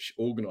Wooldridge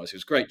organised. It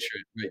was a great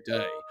trip, great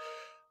day.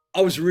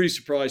 I was really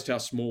surprised how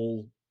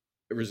small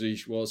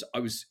Razish was.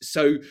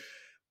 So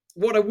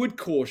what I would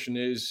caution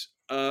is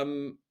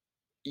so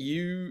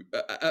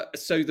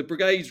the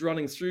brigades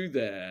running through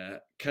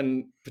there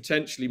can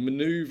potentially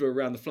maneuver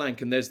around the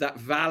flank, and there's that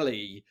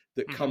valley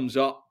that comes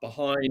up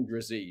behind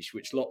Razish,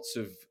 which lots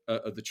of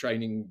the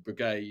training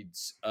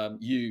brigades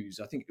use.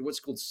 I think what's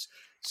called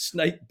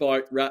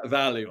Snakebite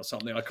Valley or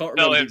something. I can't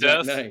remember the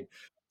exact name.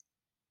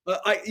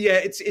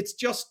 It's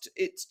just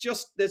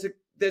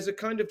there's a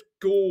kind of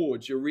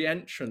gorge, a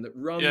reentrant that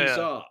runs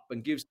up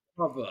and gives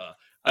cover.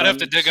 I'd have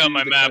to dig out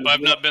my map. I've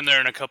not been there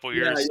in a couple of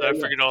years, so I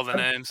forget all the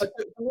names.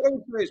 What I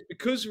would say is,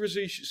 because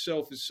Razish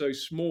itself is so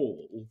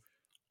small,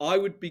 I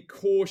would be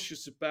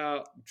cautious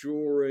about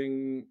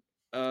drawing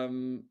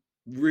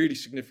really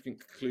significant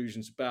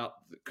conclusions about,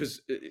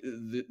 because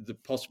the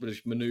possibility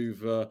of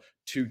manoeuvre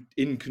to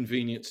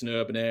inconvenience an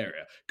urban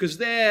area. Because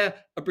they're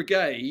a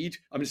brigade,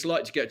 I mean, it's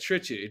likely to get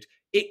attrited.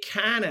 It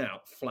can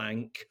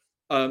outflank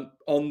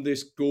on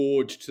this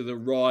gorge to the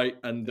right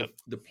and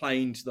the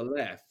plain to the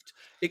left.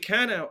 It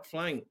can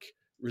outflank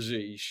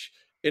Razish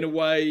in a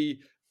way,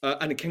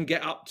 and it can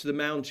get up to the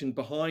mountain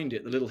behind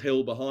it, the little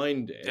hill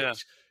behind it,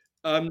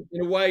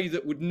 in a way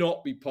that would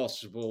not be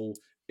possible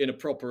in a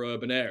proper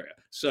urban area.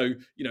 So,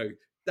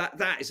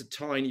 that is a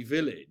tiny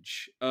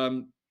village.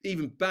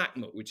 Even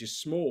Bakhmut, which is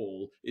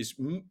small, is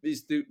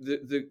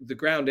the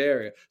ground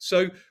area.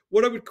 So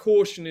what I would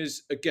caution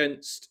is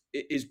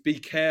be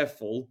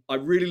careful. I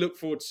really look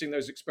forward to seeing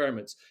those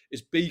experiments.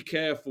 Is be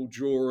careful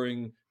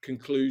drawing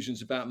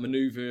conclusions about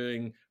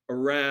manoeuvring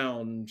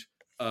around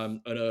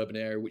an urban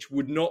area, which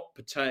would not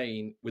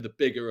pertain with a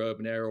bigger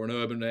urban area or an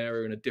urban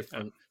area in a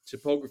different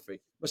topography.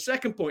 My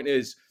second point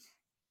is,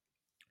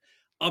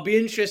 I'll be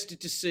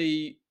interested to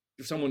see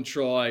if someone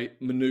try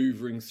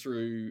manoeuvring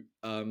through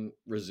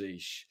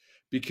Razish,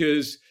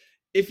 because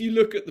if you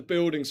look at the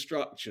building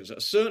structures, at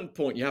a certain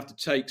point you have to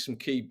take some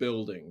key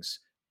buildings,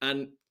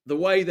 and the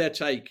way they're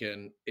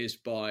taken is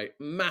by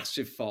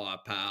massive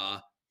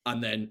firepower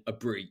and then a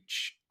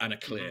breach and a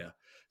clear.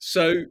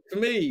 So for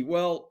me,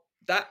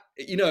 that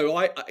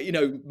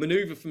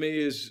maneuver for me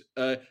is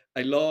a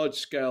large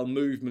scale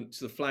movement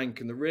to the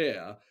flank and the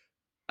rear.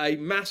 A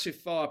massive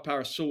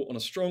firepower assault on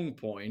a strong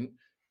point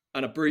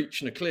and a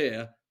breach and a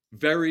clear,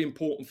 very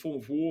important form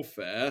of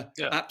warfare,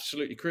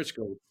 absolutely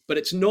critical. But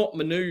it's not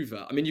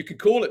maneuver. I mean, you could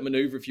call it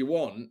maneuver if you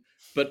want,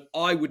 but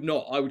I would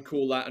not. I would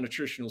call that an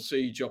attritional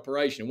siege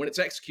operation. When it's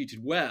executed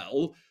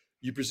well,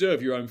 you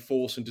preserve your own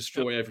force and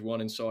destroy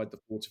everyone inside the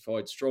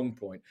fortified strong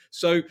point.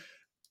 So,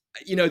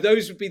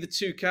 those would be the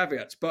two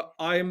caveats. But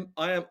I am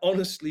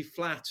honestly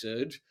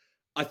flattered.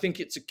 I think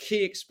it's a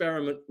key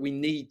experiment we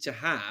need to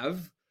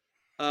have.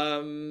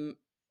 I'll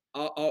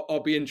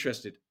be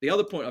interested. The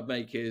other point I'd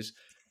make is,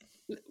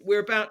 we're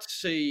about to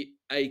see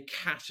a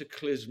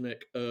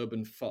cataclysmic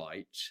urban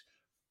fight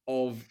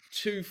of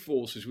two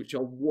forces which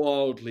are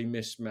wildly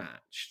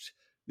mismatched,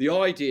 the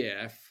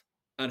IDF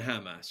and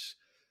Hamas.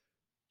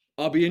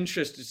 I'll be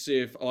interested to see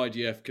if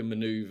IDF can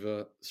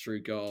maneuver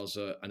through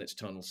Gaza and its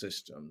tunnel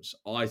systems.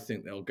 I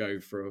think they'll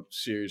go for a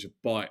series of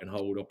bite and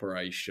hold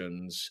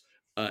operations.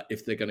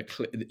 If they're going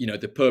to,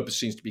 the purpose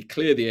seems to be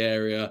clear the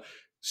area,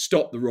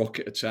 stop the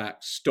rocket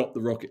attacks, stop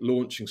the rocket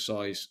launching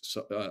sites.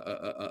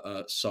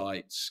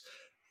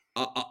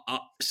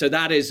 So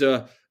that is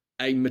a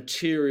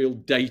material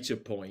data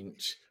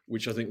point,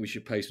 which I think we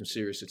should pay some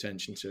serious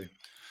attention to.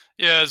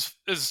 Yeah,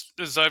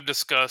 as I've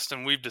discussed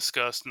and we've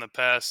discussed in the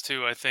past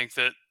too, I think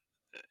that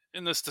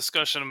in this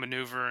discussion of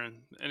maneuver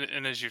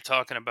and as you're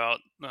talking about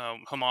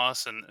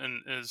Hamas and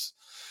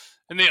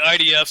the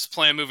IDF's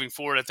plan moving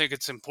forward, I think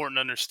it's important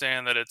to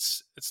understand that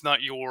it's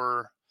not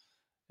your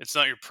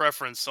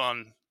preference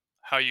on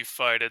how you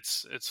fight.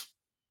 It's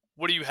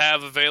what do you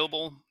have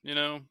available?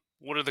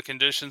 What are the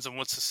conditions and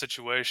what's the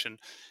situation?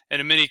 And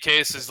in many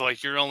cases,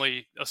 like, you're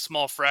only a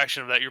small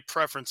fraction of that. Your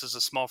preference is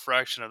a small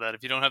fraction of that.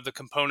 If you don't have the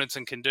components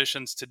and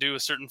conditions to do a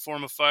certain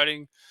form of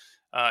fighting,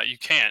 you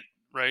can't,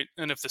 right?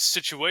 And if the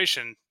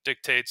situation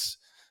dictates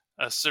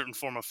a certain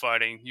form of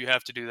fighting, you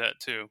have to do that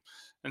too.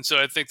 And so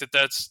I think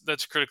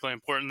that's critically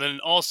important.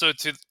 Then also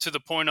to the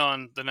point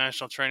on the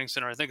National Training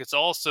Center, I think it's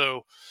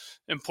also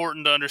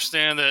important to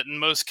understand that in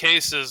most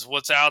cases,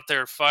 what's out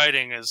there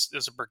fighting is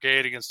a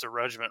brigade against a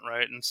regiment,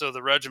 right? And so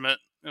the regiment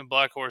in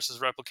Black Horse is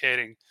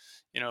replicating,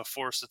 a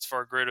force that's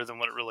far greater than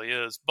what it really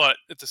is. But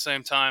at the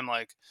same time,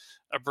 like,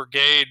 a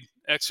brigade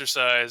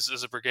exercise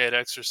is a brigade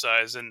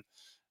exercise, and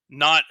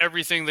not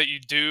everything that you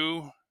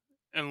do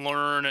and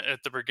learn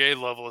at the brigade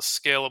level is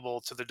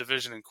scalable to the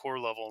division and corps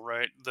level,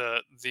 right?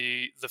 The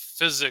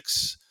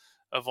physics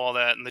of all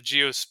that and the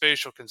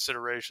geospatial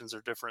considerations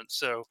are different.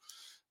 So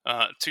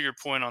to your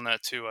point on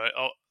that too,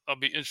 I'll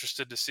be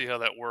interested to see how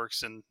that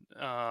works, and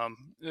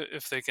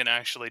if they can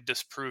actually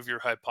disprove your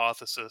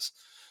hypothesis.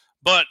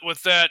 But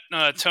with that,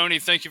 Tony,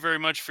 thank you very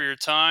much for your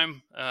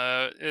time.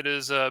 It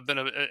has been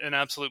an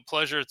absolute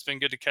pleasure. It's been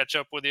good to catch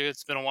up with you.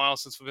 It's been a while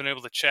since we've been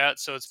able to chat,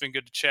 so it's been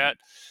good to chat.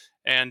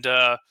 And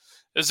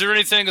is there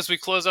anything, as we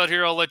close out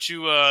here, I'll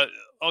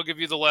give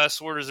you the last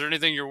word. Is there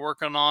anything you're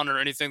working on or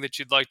anything that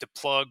you'd like to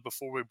plug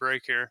before we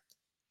break here?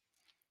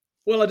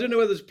 Well, I don't know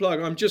whether to plug.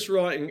 I'm just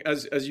writing,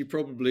 as you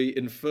probably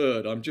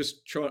inferred. I'm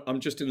just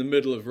in the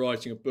middle of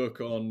writing a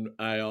book on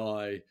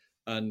AI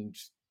and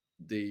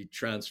the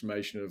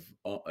transformation of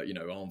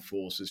armed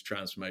forces,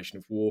 transformation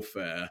of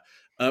warfare,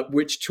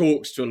 which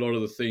talks to a lot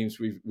of the themes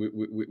we've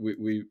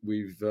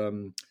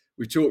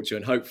talked to,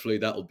 and hopefully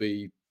that'll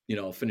be,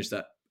 I'll finish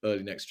that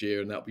early next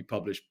year, and that'll be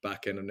published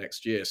back end of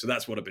next year. So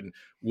that's what I've been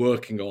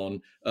working on,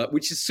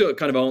 which has sort of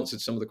kind of answered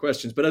some of the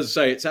questions. But as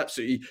I say,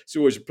 it's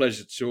always a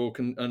pleasure to talk,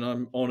 and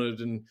I'm honoured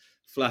and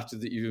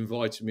flattered that you've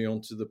invited me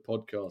onto the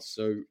podcast.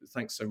 So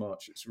thanks so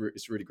much.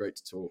 It's really great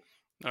to talk.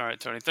 All right,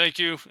 Tony, thank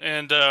you.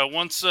 And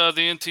once the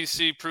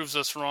NTC proves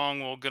us wrong,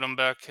 we'll get them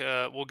back.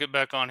 We'll get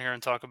back on here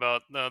and talk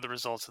about the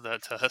results of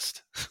that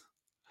test.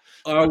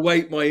 I'll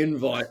await my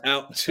invite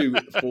out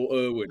for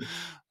Irwin.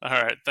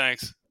 All right,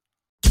 thanks.